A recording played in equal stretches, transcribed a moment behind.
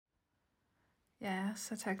Jeg er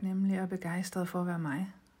så taknemmelig og begejstret for at være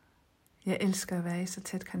mig. Jeg elsker at være i så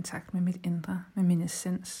tæt kontakt med mit indre, med min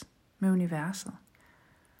essens, med universet.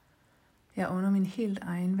 Jeg under min helt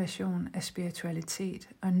egen version af spiritualitet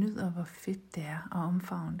og nyder, hvor fedt det er at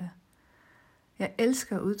omfavne det. Jeg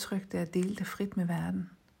elsker at udtrykke det og dele det frit med verden.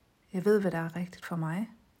 Jeg ved, hvad der er rigtigt for mig,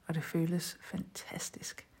 og det føles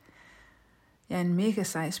fantastisk. Jeg er en mega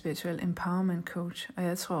sej spirituel empowerment coach, og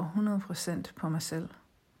jeg tror 100% på mig selv.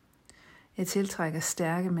 Jeg tiltrækker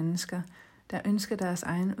stærke mennesker, der ønsker deres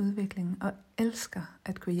egen udvikling og elsker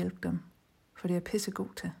at kunne hjælpe dem, for det er jeg pissegod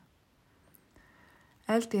til.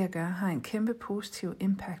 Alt det jeg gør har en kæmpe positiv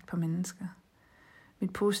impact på mennesker.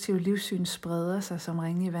 Mit positive livssyn spreder sig som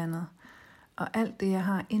ringe i vandet, og alt det jeg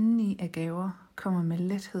har indeni af gaver kommer med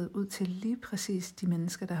lethed ud til lige præcis de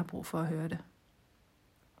mennesker, der har brug for at høre det.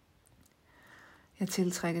 Jeg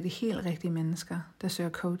tiltrækker de helt rigtige mennesker, der søger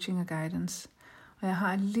coaching og guidance, og jeg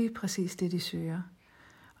har lige præcis det, de søger,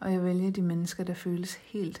 og jeg vælger de mennesker, der føles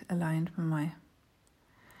helt aligned med mig.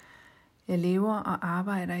 Jeg lever og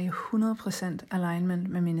arbejder i 100% alignment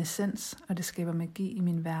med min essens, og det skaber magi i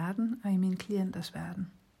min verden og i mine klienters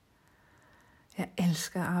verden. Jeg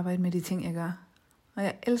elsker at arbejde med de ting, jeg gør, og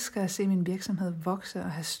jeg elsker at se min virksomhed vokse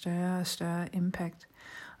og have større og større impact,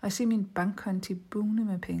 og at se min bankkonti boome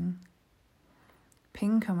med penge.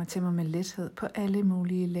 Penge kommer til mig med lethed på alle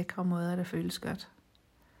mulige lækre måder, der føles godt.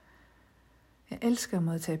 Jeg elsker at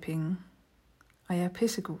modtage penge, og jeg er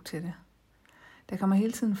pissegod til det. Der kommer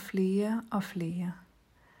hele tiden flere og flere.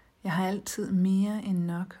 Jeg har altid mere end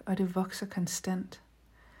nok, og det vokser konstant.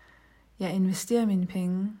 Jeg investerer mine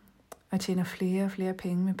penge og tjener flere og flere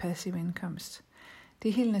penge med passiv indkomst. Det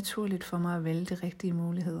er helt naturligt for mig at vælge de rigtige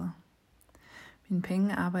muligheder. Mine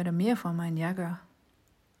penge arbejder mere for mig, end jeg gør.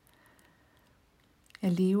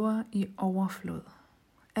 Jeg lever i overflod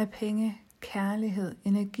af penge, kærlighed,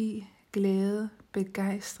 energi, glæde,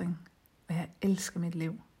 begejstring, og jeg elsker mit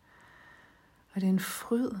liv. Og det er en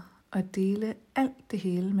fryd at dele alt det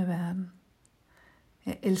hele med verden.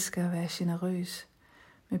 Jeg elsker at være generøs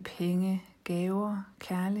med penge, gaver,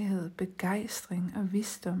 kærlighed, begejstring og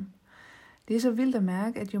visdom. Det er så vildt at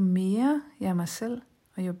mærke, at jo mere jeg er mig selv,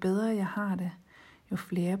 og jo bedre jeg har det, jo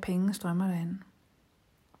flere penge strømmer derind.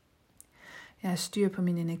 Jeg har styr på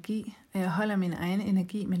min energi, og jeg holder min egen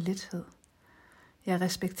energi med lethed. Jeg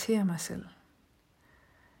respekterer mig selv.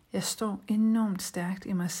 Jeg står enormt stærkt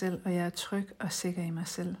i mig selv, og jeg er tryg og sikker i mig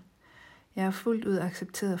selv. Jeg er fuldt ud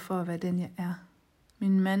accepteret for at være den, jeg er.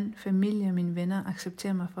 Min mand, familie og mine venner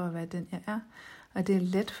accepterer mig for at være den, jeg er, og det er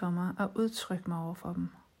let for mig at udtrykke mig over for dem.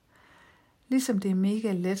 Ligesom det er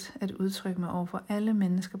mega let at udtrykke mig over for alle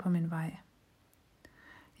mennesker på min vej.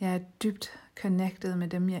 Jeg er dybt connected med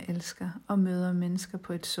dem, jeg elsker, og møder mennesker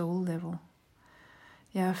på et soul level.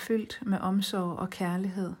 Jeg er fyldt med omsorg og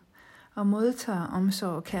kærlighed, og modtager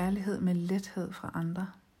omsorg og kærlighed med lethed fra andre.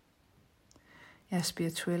 Jeg er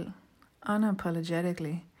spirituel,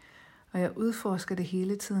 unapologetically, og jeg udforsker det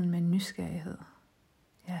hele tiden med nysgerrighed.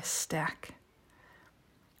 Jeg er stærk,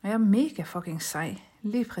 og jeg er mega fucking sej,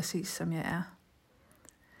 lige præcis som jeg er.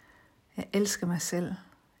 Jeg elsker mig selv,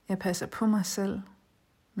 jeg passer på mig selv,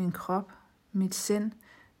 min krop, mit sind,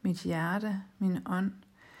 mit hjerte, min ånd.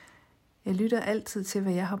 Jeg lytter altid til,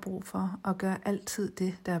 hvad jeg har brug for, og gør altid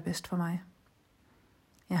det, der er bedst for mig.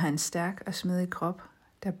 Jeg har en stærk og smidig krop,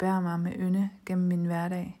 der bærer mig med ynde gennem min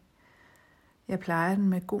hverdag. Jeg plejer den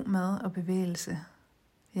med god mad og bevægelse.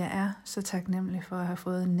 Jeg er så taknemmelig for at have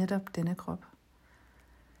fået netop denne krop.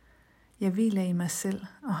 Jeg hviler i mig selv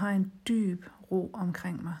og har en dyb ro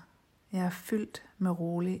omkring mig. Jeg er fyldt med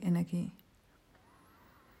rolig energi.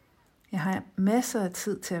 Jeg har masser af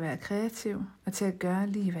tid til at være kreativ og til at gøre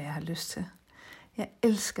lige, hvad jeg har lyst til. Jeg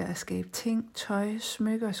elsker at skabe ting, tøj,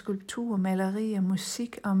 smykker, skulpturer, malerier,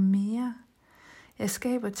 musik og mere. Jeg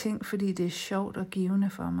skaber ting, fordi det er sjovt og givende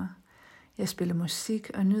for mig. Jeg spiller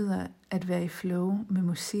musik og nyder at være i flow med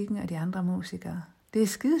musikken og de andre musikere. Det er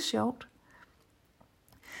skide sjovt.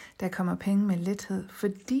 Der kommer penge med lethed,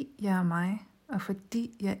 fordi jeg er mig, og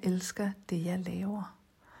fordi jeg elsker det, jeg laver.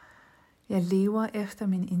 Jeg lever efter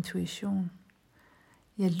min intuition.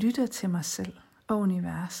 Jeg lytter til mig selv og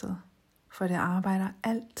universet, for det arbejder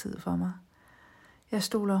altid for mig. Jeg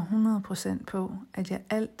stoler 100% på, at jeg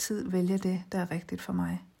altid vælger det, der er rigtigt for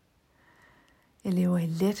mig. Jeg lever i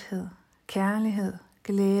lethed, kærlighed,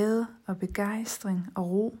 glæde og begejstring og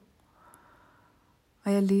ro.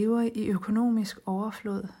 Og jeg lever i økonomisk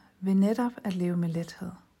overflod ved netop at leve med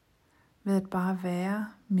lethed. Ved at bare være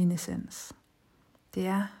min essens. Det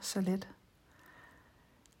er så let.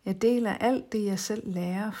 Jeg deler alt det, jeg selv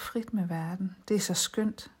lærer frit med verden. Det er så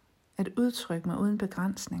skønt at udtrykke mig uden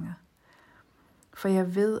begrænsninger. For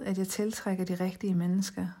jeg ved, at jeg tiltrækker de rigtige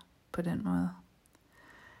mennesker på den måde.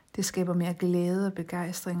 Det skaber mere glæde og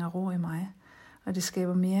begejstring og ro i mig, og det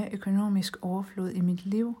skaber mere økonomisk overflod i mit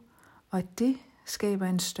liv, og det skaber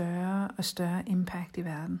en større og større impact i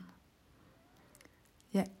verden.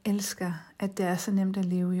 Jeg elsker, at det er så nemt at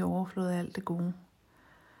leve i overflod af alt det gode.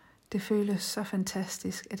 Det føles så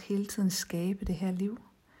fantastisk at hele tiden skabe det her liv.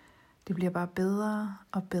 Det bliver bare bedre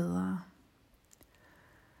og bedre.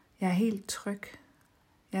 Jeg er helt tryg.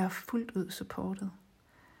 Jeg er fuldt ud supportet.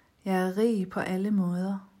 Jeg er rig på alle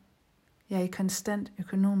måder. Jeg er i konstant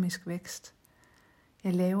økonomisk vækst.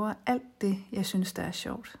 Jeg laver alt det, jeg synes, der er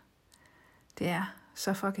sjovt. Det er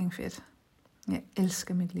så fucking fedt. Jeg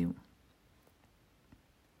elsker mit liv.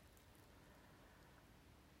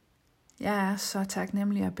 Jeg er så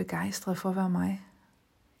taknemmelig og begejstret for at være mig.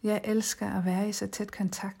 Jeg elsker at være i så tæt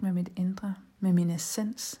kontakt med mit indre, med min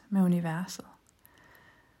essens, med universet.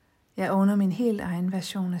 Jeg owner min helt egen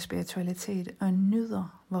version af spiritualitet og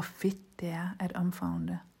nyder, hvor fedt det er at omfavne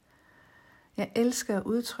det. Jeg elsker at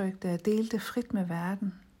udtrykke det og dele det frit med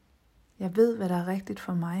verden. Jeg ved, hvad der er rigtigt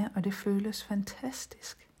for mig, og det føles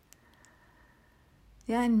fantastisk.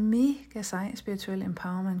 Jeg er en mega sej spirituel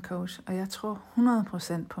empowerment coach, og jeg tror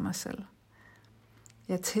 100% på mig selv.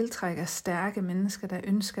 Jeg tiltrækker stærke mennesker, der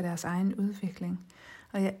ønsker deres egen udvikling,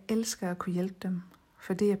 og jeg elsker at kunne hjælpe dem,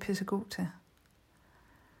 for det er jeg pissegod til.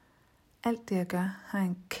 Alt det jeg gør har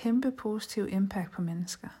en kæmpe positiv impact på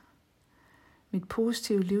mennesker. Mit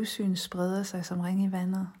positive livssyn spreder sig som ring i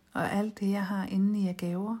vandet, og alt det jeg har inde i af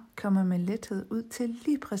gaver kommer med lethed ud til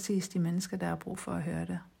lige præcis de mennesker, der har brug for at høre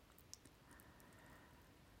det.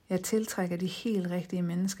 Jeg tiltrækker de helt rigtige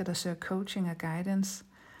mennesker, der søger coaching og guidance,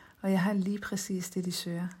 og jeg har lige præcis det, de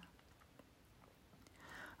søger.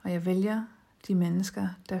 Og jeg vælger de mennesker,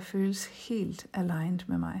 der føles helt aligned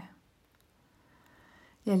med mig.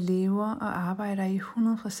 Jeg lever og arbejder i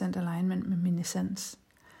 100% alignment med min essens,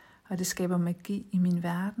 og det skaber magi i min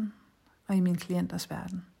verden og i mine klienters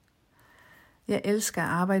verden. Jeg elsker at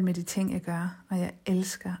arbejde med de ting, jeg gør, og jeg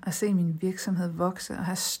elsker at se min virksomhed vokse og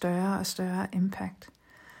have større og større impact,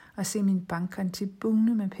 og se min bankkonti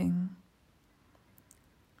bugne med penge.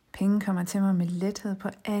 Penge kommer til mig med lethed på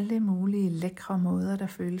alle mulige lækre måder, der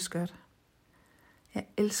føles godt. Jeg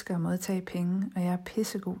elsker at modtage penge, og jeg er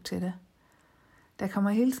pissegod til det. Der kommer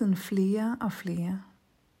hele tiden flere og flere.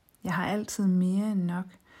 Jeg har altid mere end nok,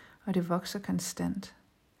 og det vokser konstant.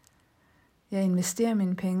 Jeg investerer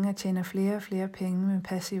mine penge og tjener flere og flere penge med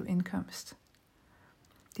passiv indkomst.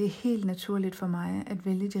 Det er helt naturligt for mig at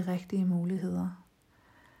vælge de rigtige muligheder.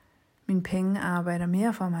 Mine penge arbejder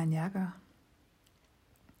mere for mig, end jeg gør.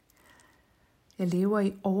 Jeg lever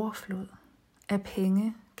i overflod af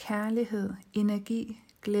penge, kærlighed, energi,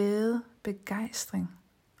 glæde, begejstring,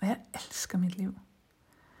 og jeg elsker mit liv.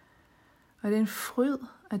 Og det er en fryd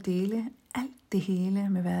at dele alt det hele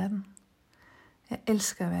med verden. Jeg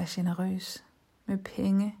elsker at være generøs med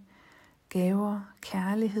penge, gaver,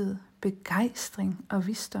 kærlighed, begejstring og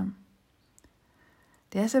visdom.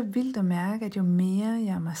 Det er så vildt at mærke, at jo mere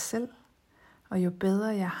jeg er mig selv, og jo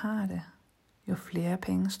bedre jeg har det, jo flere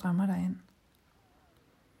penge strømmer derind.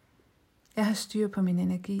 Jeg har styr på min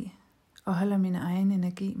energi og holder min egen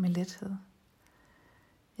energi med lethed.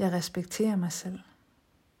 Jeg respekterer mig selv.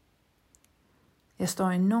 Jeg står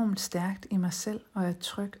enormt stærkt i mig selv, og er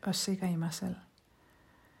tryg og sikker i mig selv.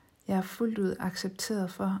 Jeg er fuldt ud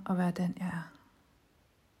accepteret for at være den, jeg er.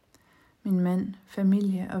 Min mand,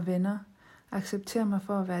 familie og venner accepterer mig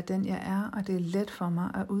for at være den, jeg er, og det er let for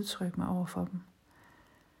mig at udtrykke mig over for dem.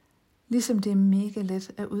 Ligesom det er mega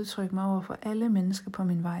let at udtrykke mig over for alle mennesker på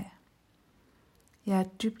min vej. Jeg er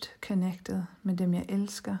dybt connected med dem, jeg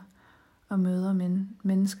elsker, og møder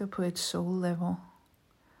mennesker på et soul level.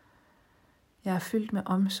 Jeg er fyldt med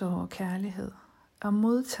omsorg og kærlighed, og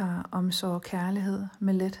modtager omsorg og kærlighed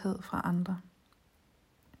med lethed fra andre.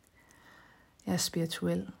 Jeg er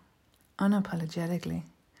spirituel, unapologetically,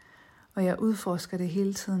 og jeg udforsker det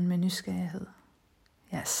hele tiden med nysgerrighed.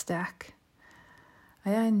 Jeg er stærk,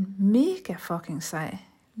 og jeg er en mega fucking sej,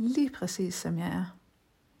 lige præcis som jeg er.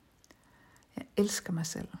 Jeg elsker mig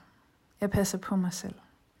selv. Jeg passer på mig selv.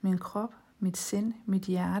 Min krop, mit sind, mit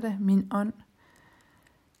hjerte, min ånd.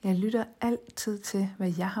 Jeg lytter altid til,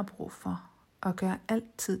 hvad jeg har brug for, og gør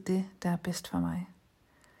altid det, der er bedst for mig.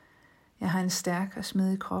 Jeg har en stærk og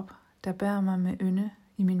smidig krop, der bærer mig med ynde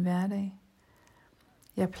i min hverdag.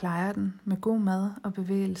 Jeg plejer den med god mad og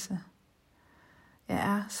bevægelse.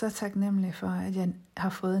 Jeg er så taknemmelig for, at jeg har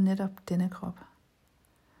fået netop denne krop.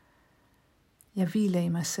 Jeg hviler i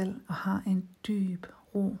mig selv og har en dyb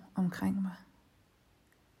ro omkring mig.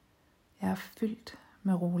 Jeg er fyldt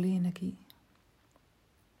med rolig energi.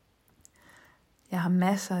 Jeg har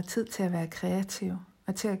masser af tid til at være kreativ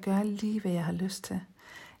og til at gøre lige, hvad jeg har lyst til.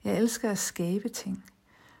 Jeg elsker at skabe ting.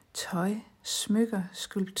 Tøj, smykker,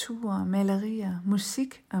 skulpturer, malerier,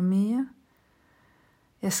 musik og mere.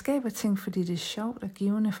 Jeg skaber ting, fordi det er sjovt og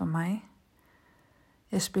givende for mig.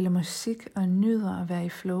 Jeg spiller musik og nyder at være i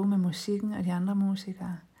flow med musikken og de andre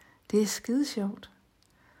musikere. Det er skide sjovt.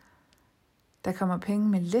 Der kommer penge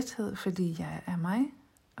med lethed, fordi jeg er mig,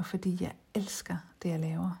 og fordi jeg elsker det, jeg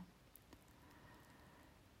laver.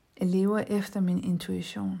 Jeg lever efter min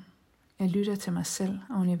intuition. Jeg lytter til mig selv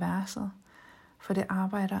og universet, for det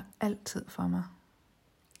arbejder altid for mig.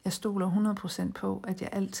 Jeg stoler 100% på, at jeg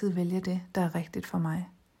altid vælger det, der er rigtigt for mig.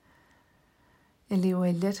 Jeg lever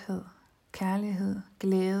i lethed, kærlighed,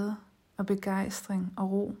 glæde og begejstring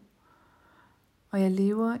og ro. Og jeg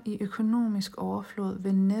lever i økonomisk overflod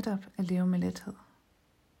ved netop at leve med lethed.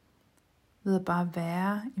 Ved at bare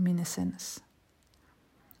være i min essens.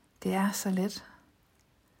 Det er så let.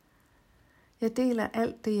 Jeg deler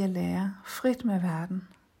alt det, jeg lærer, frit med verden.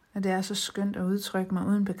 Og det er så skønt at udtrykke mig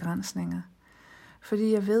uden begrænsninger.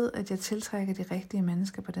 Fordi jeg ved, at jeg tiltrækker de rigtige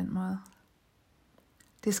mennesker på den måde.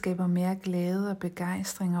 Det skaber mere glæde og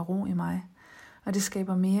begejstring og ro i mig. Og det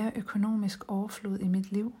skaber mere økonomisk overflod i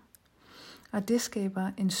mit liv. Og det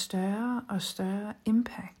skaber en større og større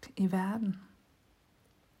impact i verden.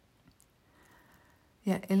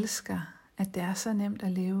 Jeg elsker, at det er så nemt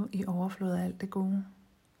at leve i overflod af alt det gode.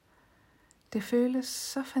 Det føles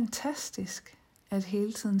så fantastisk at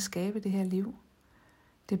hele tiden skabe det her liv.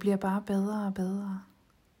 Det bliver bare bedre og bedre.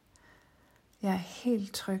 Jeg er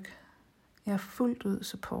helt tryg. Jeg er fuldt ud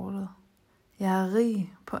supportet. Jeg er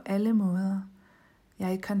rig på alle måder. Jeg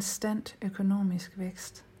er i konstant økonomisk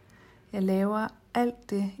vækst. Jeg laver alt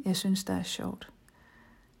det, jeg synes, der er sjovt.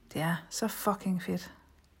 Det er så fucking fedt.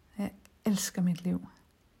 Jeg elsker mit liv.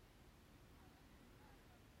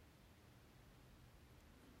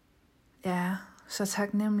 Jeg er så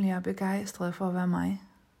taknemmelig og begejstret for at være mig.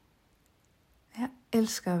 Jeg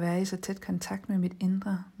elsker at være i så tæt kontakt med mit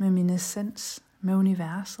indre, med min essens, med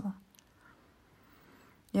universet.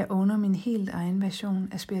 Jeg owner min helt egen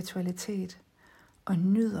version af spiritualitet og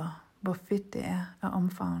nyder, hvor fedt det er at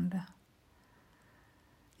omfavne det.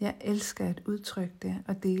 Jeg elsker at udtrykke det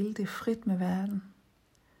og dele det frit med verden.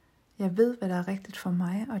 Jeg ved, hvad der er rigtigt for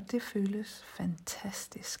mig, og det føles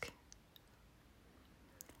fantastisk.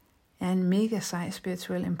 Jeg er en mega sej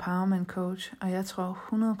spirituel empowerment coach, og jeg tror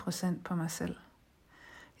 100% på mig selv.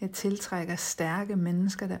 Jeg tiltrækker stærke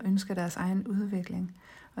mennesker, der ønsker deres egen udvikling,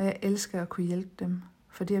 og jeg elsker at kunne hjælpe dem,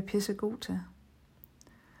 for det er jeg pisse god til.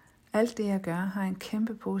 Alt det, jeg gør, har en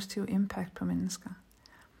kæmpe positiv impact på mennesker.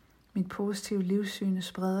 Mit positive livssyn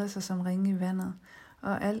spreder sig som ringe i vandet,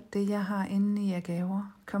 og alt det, jeg har inde i af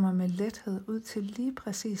gaver, kommer med lethed ud til lige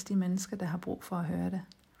præcis de mennesker, der har brug for at høre det.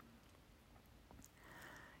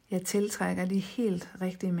 Jeg tiltrækker de helt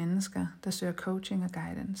rigtige mennesker, der søger coaching og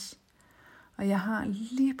guidance. Og jeg har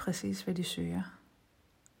lige præcis, hvad de søger.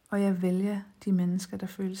 Og jeg vælger de mennesker, der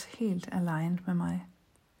føles helt aligned med mig.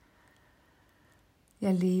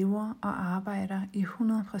 Jeg lever og arbejder i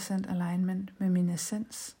 100% alignment med min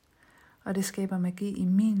essens, og det skaber magi i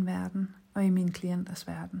min verden og i mine klienters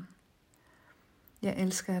verden. Jeg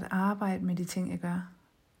elsker at arbejde med de ting, jeg gør.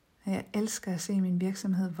 Jeg elsker at se min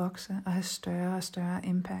virksomhed vokse og have større og større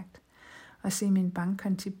impact, og se min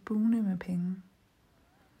bankkonti bugne med penge.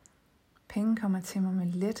 Penge kommer til mig med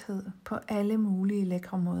lethed på alle mulige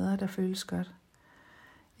lækre måder, der føles godt.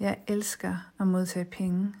 Jeg elsker at modtage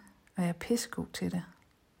penge, og jeg er pissegod til det.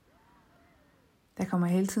 Der kommer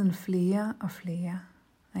hele tiden flere og flere,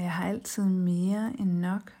 og jeg har altid mere end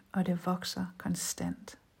nok, og det vokser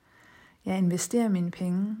konstant. Jeg investerer mine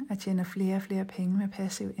penge og tjener flere og flere penge med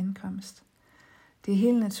passiv indkomst. Det er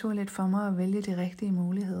helt naturligt for mig at vælge de rigtige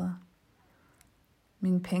muligheder.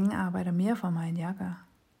 Mine penge arbejder mere for mig, end jeg gør.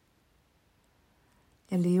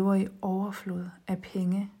 Jeg lever i overflod af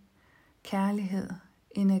penge, kærlighed,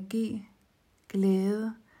 energi,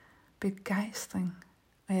 glæde, begejstring,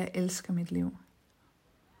 og jeg elsker mit liv.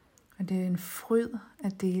 Og det er en fryd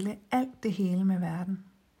at dele alt det hele med verden.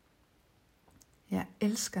 Jeg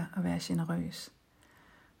elsker at være generøs.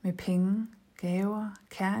 Med penge, gaver,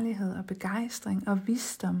 kærlighed og begejstring og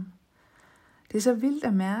visdom. Det er så vildt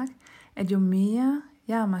at mærke, at jo mere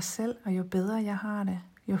jeg er mig selv, og jo bedre jeg har det,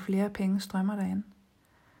 jo flere penge strømmer derind.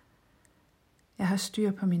 Jeg har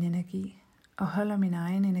styr på min energi og holder min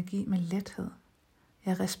egen energi med lethed.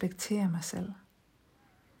 Jeg respekterer mig selv.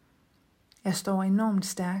 Jeg står enormt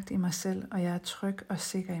stærkt i mig selv, og jeg er tryg og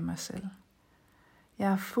sikker i mig selv.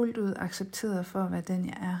 Jeg er fuldt ud accepteret for at være den,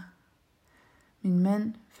 jeg er. Min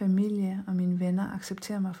mand, familie og mine venner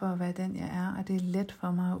accepterer mig for at være den, jeg er, og det er let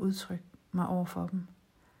for mig at udtrykke mig over for dem.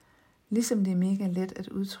 Ligesom det er mega let at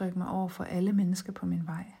udtrykke mig over for alle mennesker på min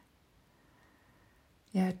vej.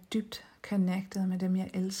 Jeg er dybt connected med dem,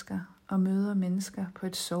 jeg elsker, og møder mennesker på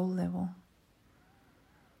et soul level.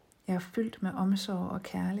 Jeg er fyldt med omsorg og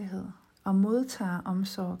kærlighed, og modtager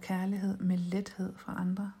omsorg og kærlighed med lethed fra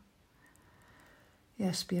andre. Jeg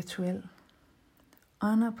er spirituel,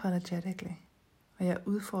 unapologetically, og jeg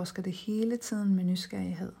udforsker det hele tiden med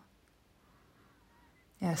nysgerrighed.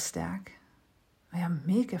 Jeg er stærk, og jeg er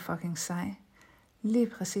mega fucking sej, lige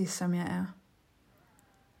præcis som jeg er.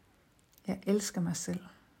 Jeg elsker mig selv.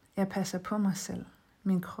 Jeg passer på mig selv,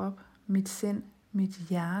 min krop, mit sind, mit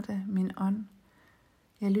hjerte, min ånd.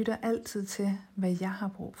 Jeg lytter altid til, hvad jeg har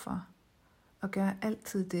brug for, og gør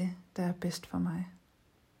altid det, der er bedst for mig.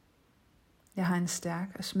 Jeg har en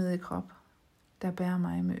stærk og smidig krop, der bærer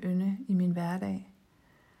mig med ynde i min hverdag.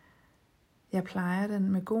 Jeg plejer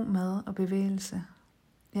den med god mad og bevægelse.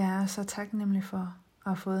 Jeg er så taknemmelig for at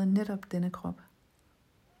have fået netop denne krop.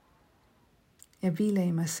 Jeg hviler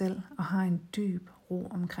i mig selv og har en dyb ro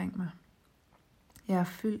omkring mig. Jeg er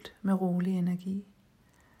fyldt med rolig energi.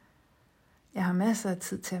 Jeg har masser af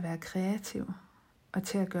tid til at være kreativ og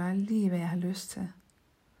til at gøre lige, hvad jeg har lyst til.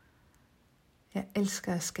 Jeg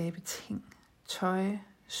elsker at skabe ting, tøj,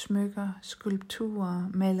 smykker, skulpturer,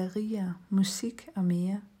 malerier, musik og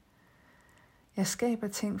mere. Jeg skaber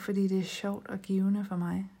ting, fordi det er sjovt og givende for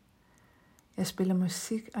mig. Jeg spiller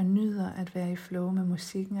musik og nyder at være i flow med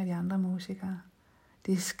musikken og de andre musikere.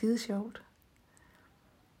 Det er skide sjovt.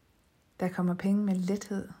 Der kommer penge med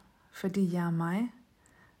lethed, fordi jeg er mig,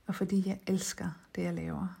 og fordi jeg elsker det, jeg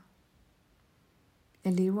laver.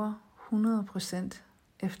 Jeg lever 100%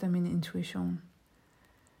 efter min intuition.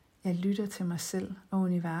 Jeg lytter til mig selv og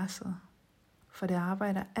universet, for det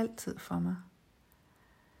arbejder altid for mig.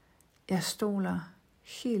 Jeg stoler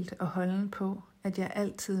helt og holdent på, at jeg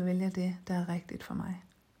altid vælger det, der er rigtigt for mig.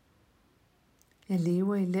 Jeg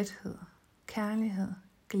lever i lethed, kærlighed,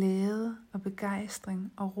 glæde og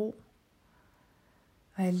begejstring og ro.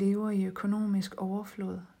 Og jeg lever i økonomisk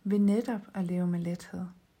overflod ved netop at leve med lethed.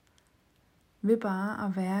 Ved bare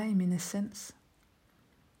at være i min essens.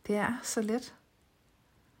 Det er så let.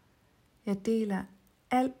 Jeg deler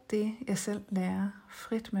alt det, jeg selv lærer,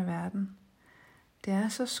 frit med verden. Det er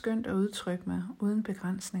så skønt at udtrykke mig uden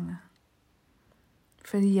begrænsninger.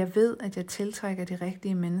 Fordi jeg ved, at jeg tiltrækker de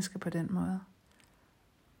rigtige mennesker på den måde.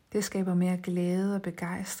 Det skaber mere glæde og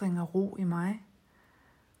begejstring og ro i mig.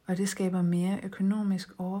 Og det skaber mere økonomisk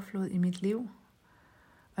overflod i mit liv.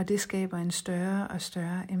 Og det skaber en større og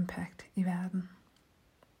større impact i verden.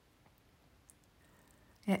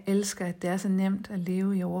 Jeg elsker, at det er så nemt at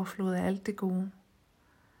leve i overflod af alt det gode.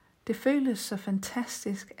 Det føles så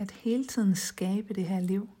fantastisk at hele tiden skabe det her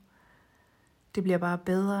liv. Det bliver bare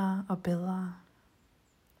bedre og bedre.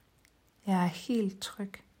 Jeg er helt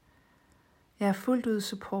tryg. Jeg er fuldt ud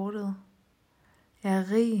supportet. Jeg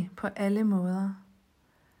er rig på alle måder.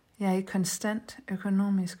 Jeg er i konstant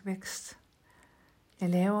økonomisk vækst. Jeg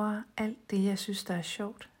laver alt det, jeg synes, der er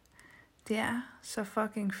sjovt. Det er så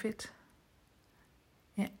fucking fedt.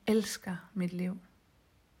 Jeg elsker mit liv.